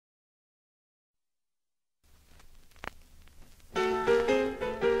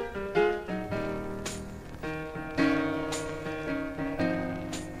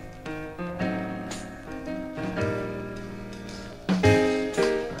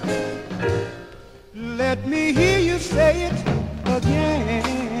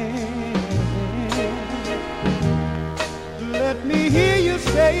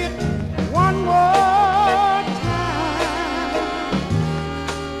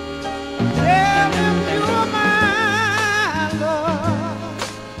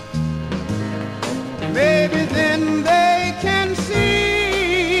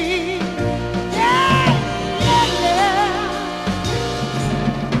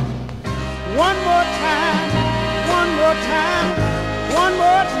more time, one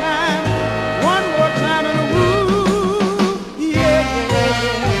more time, one more time, and ooh, yeah,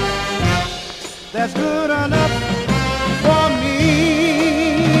 that's good enough for me,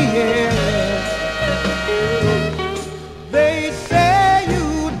 yeah. They say you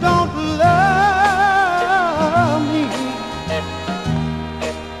don't love me,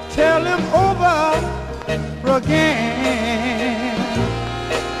 tell him over again.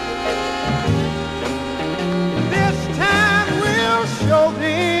 This time we'll show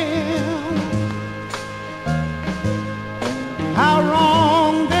them how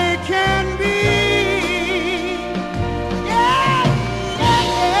wrong they can be. Yeah, yeah,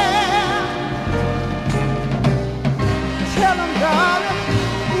 yeah. Tell them, darling,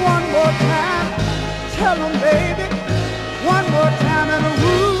 one more time. Tell them, baby, one more time, and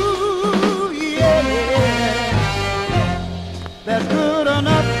ooh, yeah, that's good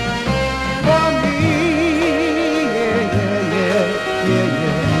enough for me. Yeah, yeah, yeah, yeah,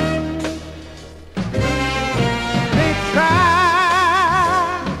 yeah. They try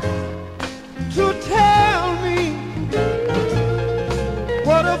to tell me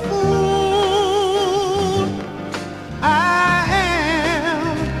what a fool I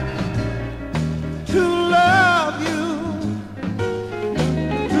am to love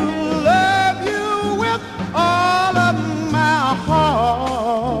you with all of my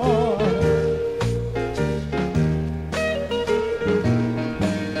heart.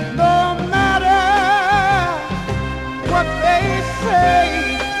 No matter what they say,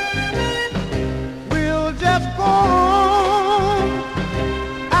 we'll just go on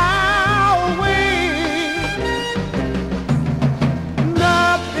our way.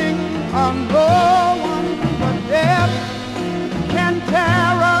 Nothing or no one but death can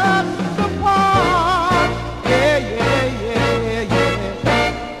tear us apart. Yeah, yeah, yeah, yeah,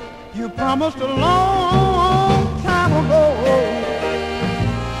 yeah. You promised a long time ago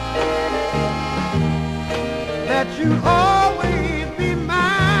that you'd always